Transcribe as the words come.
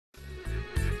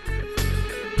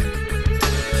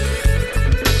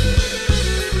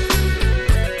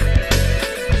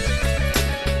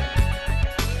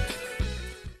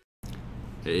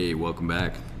Hey, welcome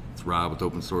back. It's Rob with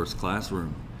Open Source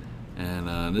Classroom. And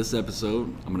in this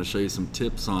episode, I'm going to show you some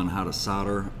tips on how to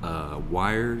solder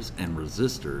wires and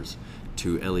resistors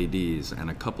to LEDs and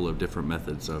a couple of different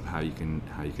methods of how you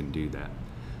can do that.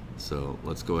 So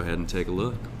let's go ahead and take a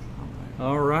look.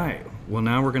 All right. Well,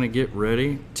 now we're going to get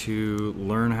ready to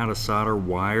learn how to solder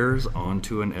wires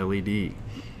onto an LED.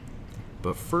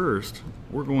 But first,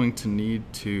 we're going to need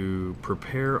to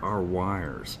prepare our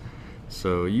wires.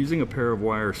 So using a pair of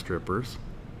wire strippers,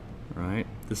 right?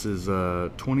 This is a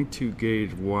 22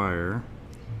 gauge wire,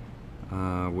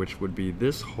 which would be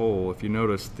this hole. If you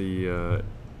notice, the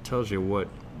tells you what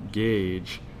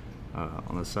gauge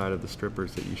on the side of the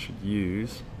strippers that you should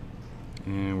use.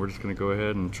 And we're just going to go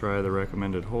ahead and try the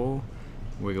recommended hole,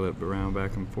 wiggle it around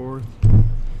back and forth,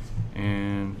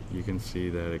 and you can see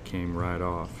that it came right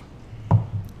off.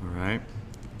 Alright,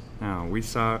 now we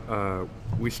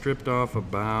stripped off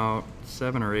about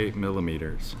 7 or 8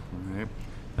 millimeters. Alright,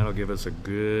 that'll give us a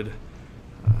good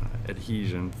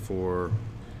adhesion for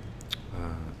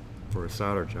a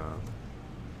solder job.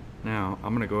 Now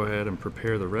I'm going to go ahead and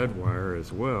prepare the red wire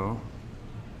as well.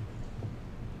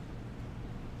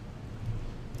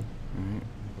 Alright,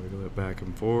 wiggle it back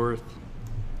and forth,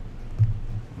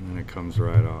 and then it comes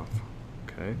right off.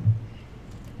 Okay,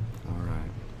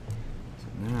 alright.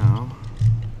 Now,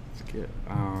 let's get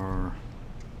our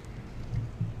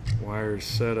wires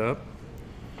set up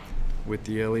with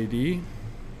the LED.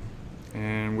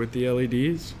 And with the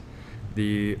LEDs,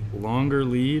 the longer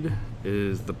lead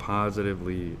is the positive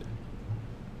lead.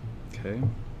 Okay,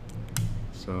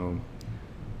 so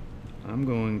I'm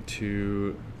going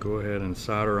to go ahead and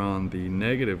solder on the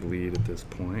negative lead at this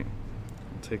point.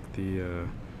 I'll take the,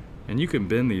 and you can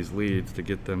bend these leads to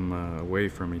get them away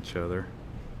from each other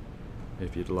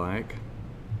if you'd like.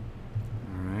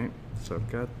 Alright, so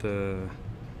I've got the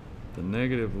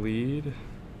negative lead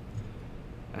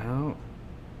out,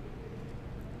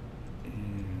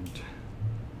 and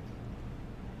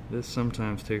this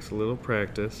sometimes takes a little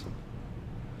practice,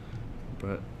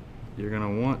 but you're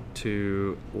going to want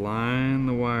to line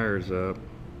the wires up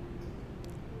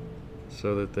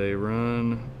so that they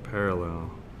run parallel,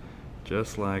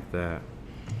 just like that.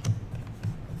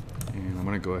 And I'm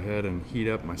going to go ahead and heat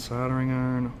up my soldering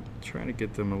iron, try to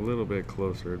get them a little bit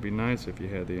closer. It'd be nice if you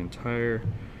had the entire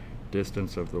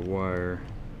distance of the wire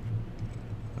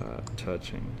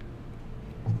touching.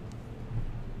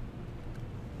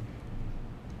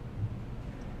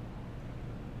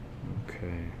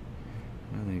 Okay,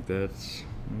 I think that's,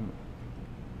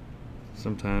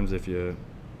 sometimes if you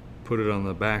put it on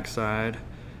the back side,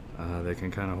 they can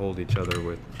kind of hold each other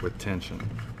with tension.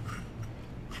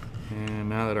 And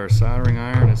now that our soldering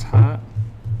iron is hot,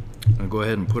 I'll go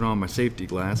ahead and put on my safety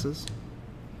glasses.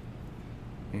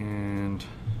 And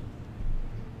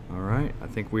alright, I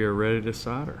think we are ready to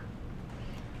solder.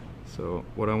 So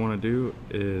what I want to do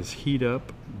is heat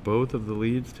up both of the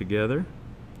leads together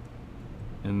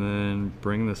and then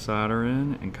bring the solder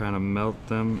in and kind of melt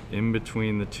them in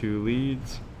between the two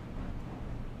leads,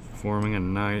 forming a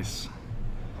nice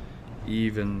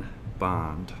even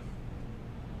bond.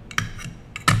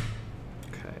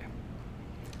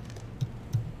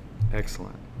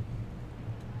 Excellent.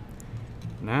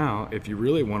 Now, if you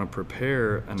really want to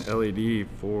prepare an LED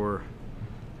for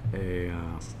a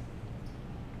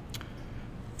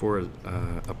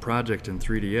project in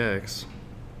 3DX,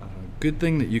 a good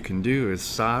thing that you can do is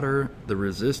solder the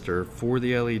resistor for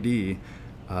the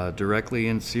LED directly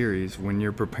in series when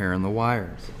you're preparing the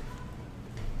wires.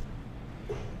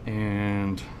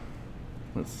 And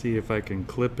let's see if I can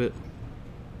clip it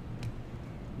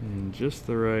in just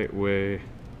the right way.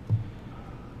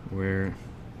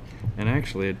 And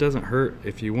actually it doesn't hurt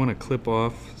if you want to clip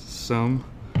off some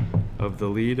of the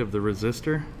lead of the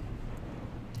resistor.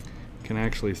 It can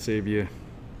actually save you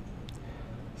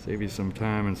some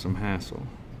time and some hassle.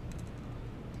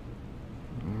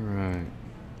 Alright,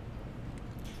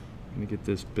 let me get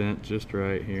this bent just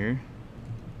right here.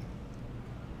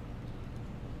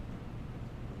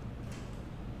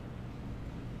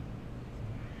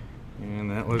 And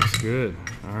that looks good.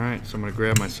 Alright, so I'm going to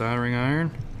grab my soldering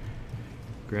iron,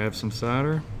 grab some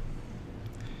solder,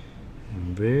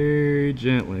 and very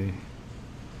gently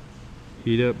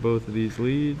heat up both of these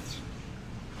leads,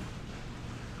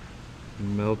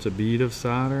 and melt a bead of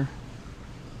solder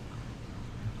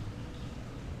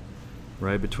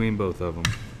right between both of them.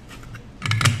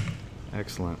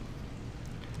 Excellent.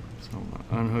 So I'm going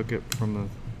to unhook it from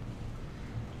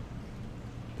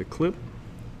the clip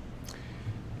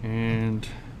and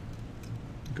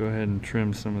go ahead and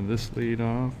trim some of this lead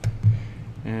off.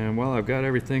 And while I've got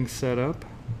everything set up,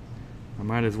 I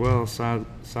might as well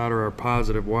solder our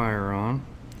positive wire on.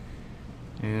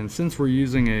 And since we're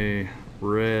using a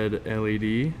red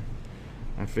LED,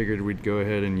 I figured we'd go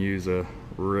ahead and use a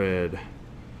red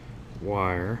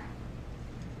wire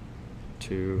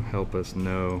to help us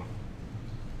know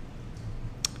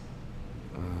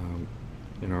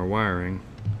in our wiring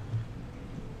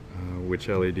which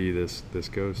LED this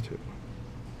goes to.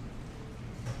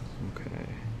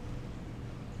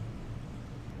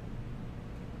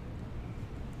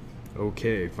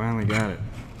 Okay, finally got it.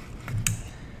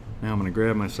 Now I'm going to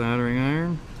grab my soldering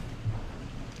iron,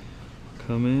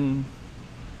 come in,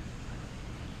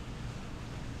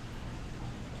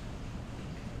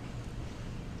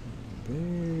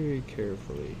 very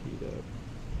carefully heat up.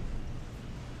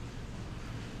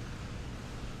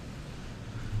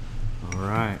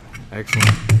 Alright, excellent.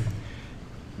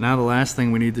 Now the last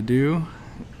thing we need to do,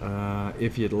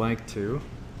 if you'd like to,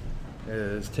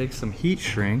 is take some heat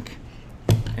shrink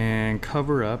and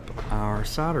cover up our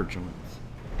solder joints.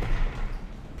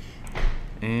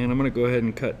 And I'm going to go ahead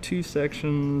and cut two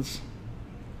sections.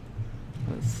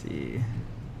 Let's see.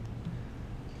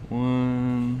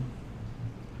 One.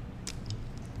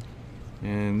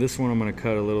 And this one I'm going to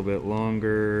cut a little bit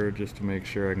longer just to make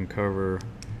sure I can cover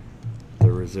the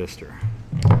resistor.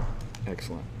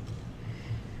 Excellent.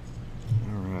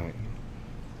 Alright.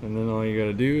 And then all you got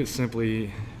to do is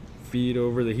simply feed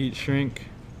over the heat shrink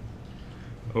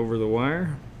over the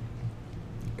wire,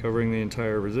 covering the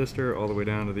entire resistor all the way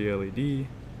down to the LED.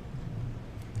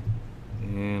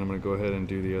 And I'm going to go ahead and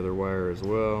do the other wire as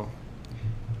well.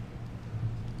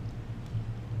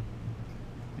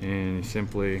 And you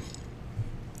simply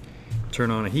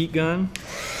turn on a heat gun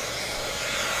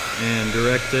and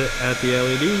direct it at the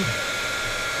LED.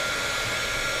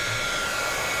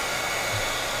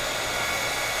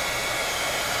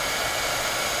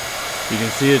 You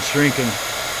can see it shrinking.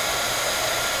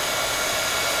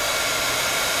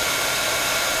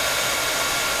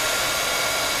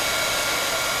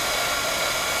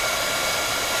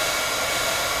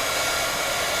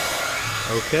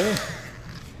 Okay,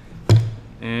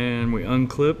 and we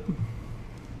unclip,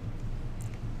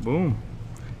 boom,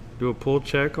 do a pull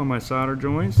check on my solder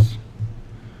joints,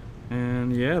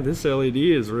 and yeah, this LED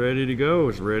is ready to go.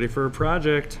 It's ready for a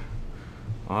project.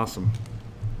 Awesome.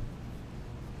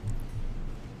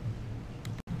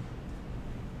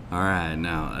 Alright,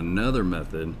 now another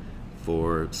method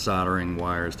for soldering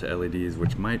wires to LEDs,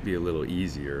 which might be a little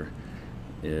easier,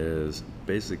 is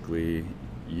basically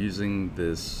using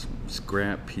this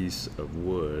scrap piece of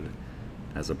wood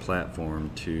as a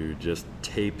platform to just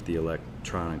tape the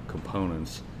electronic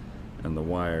components and the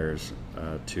wires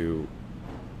to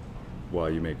while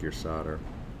you make your solder.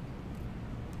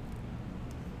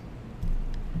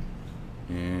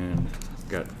 And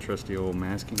got trusty old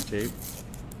masking tape.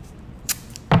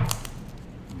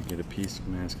 Get a piece of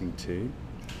masking tape,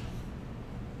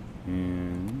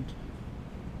 and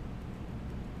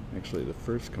actually the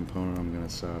first component I'm going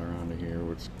to solder onto here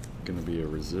was going to be a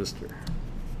resistor.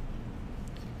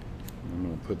 I'm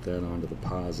going to put that onto the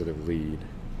positive lead.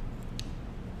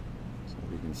 So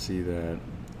you can see that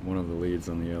one of the leads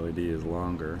on the LED is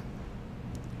longer,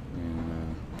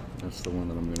 and that's the one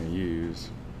that I'm going to use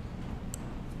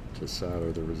to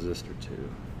solder the resistor to.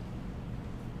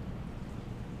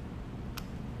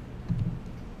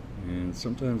 And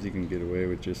sometimes you can get away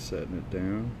with just setting it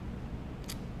down.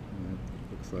 And that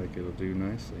looks like it'll do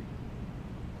nicely.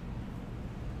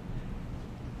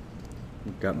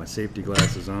 I've got my safety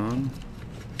glasses on.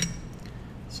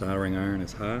 Soldering iron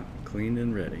is hot, cleaned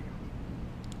and ready.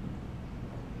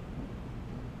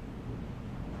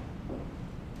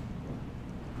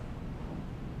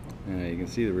 Now you can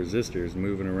see the resistors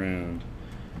moving around.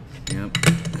 Yep,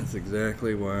 that's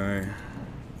exactly why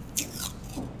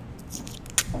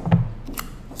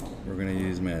we're going to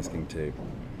use masking tape.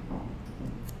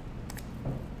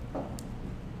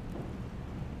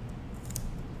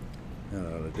 That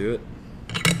ought to do it.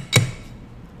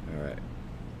 Alright,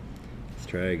 let's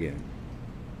try again.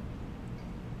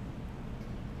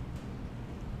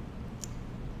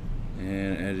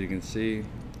 And as you can see,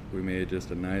 we made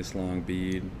just a nice long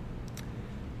bead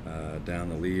down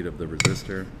the lead of the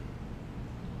resistor,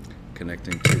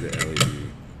 connecting to the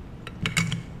LED.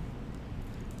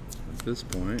 At this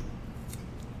point,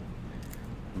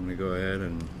 I'm going to go ahead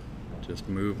and just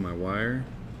move my wire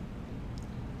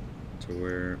to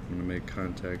where I'm going to make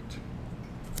contact,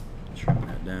 trim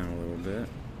that down a little bit.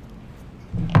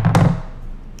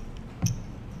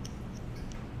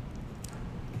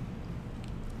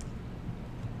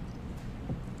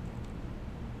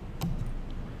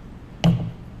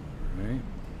 Alright.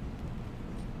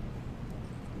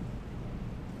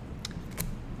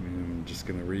 And I'm just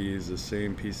going to reuse the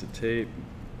same piece of tape.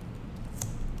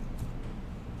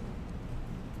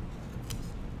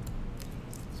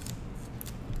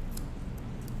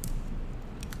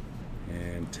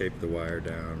 And tape the wire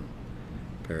down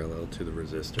parallel to the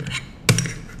resistor.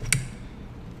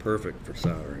 Perfect for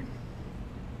soldering.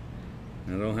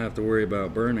 I don't have to worry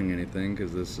about burning anything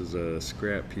because this is a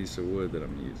scrap piece of wood that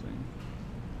I'm using.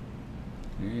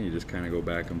 And you just kind of go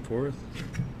back and forth,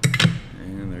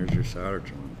 and there's your solder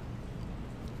joint.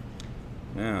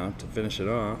 Now, to finish it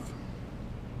off,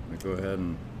 I'm going to go ahead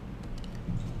and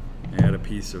add a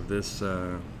piece of this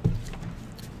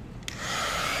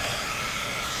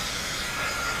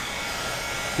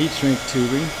heat shrink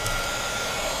tubing.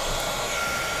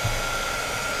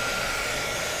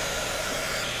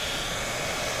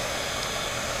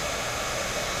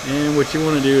 And what you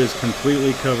want to do is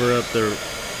completely cover up the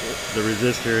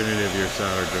resistor in any of your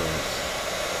solder joints.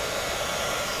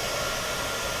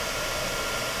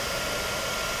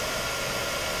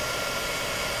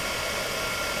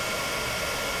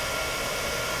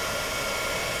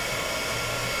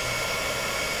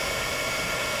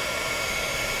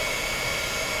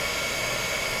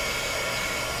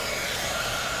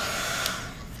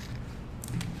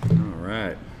 All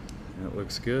right, that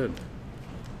looks good.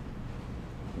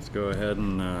 Let's go ahead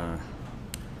and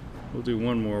we'll do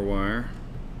one more wire.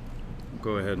 We'll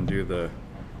go ahead and do the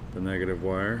negative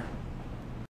wire.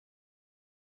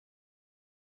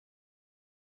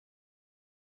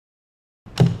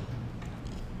 All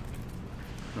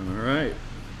right,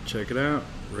 check it out.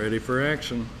 Ready for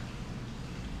action.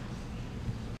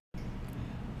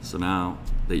 So now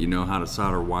that you know how to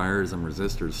solder wires and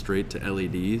resistors straight to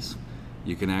LEDs,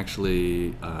 you can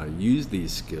actually use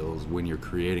these skills when you're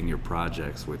creating your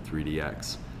projects with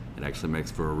 3DX. It actually makes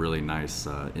for a really nice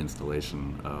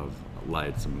installation of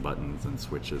lights and buttons and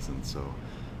switches. And so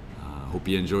hope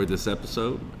you enjoyed this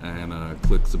episode, and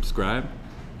click subscribe,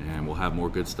 and we'll have more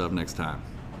good stuff next time.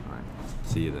 All right,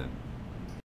 see you then.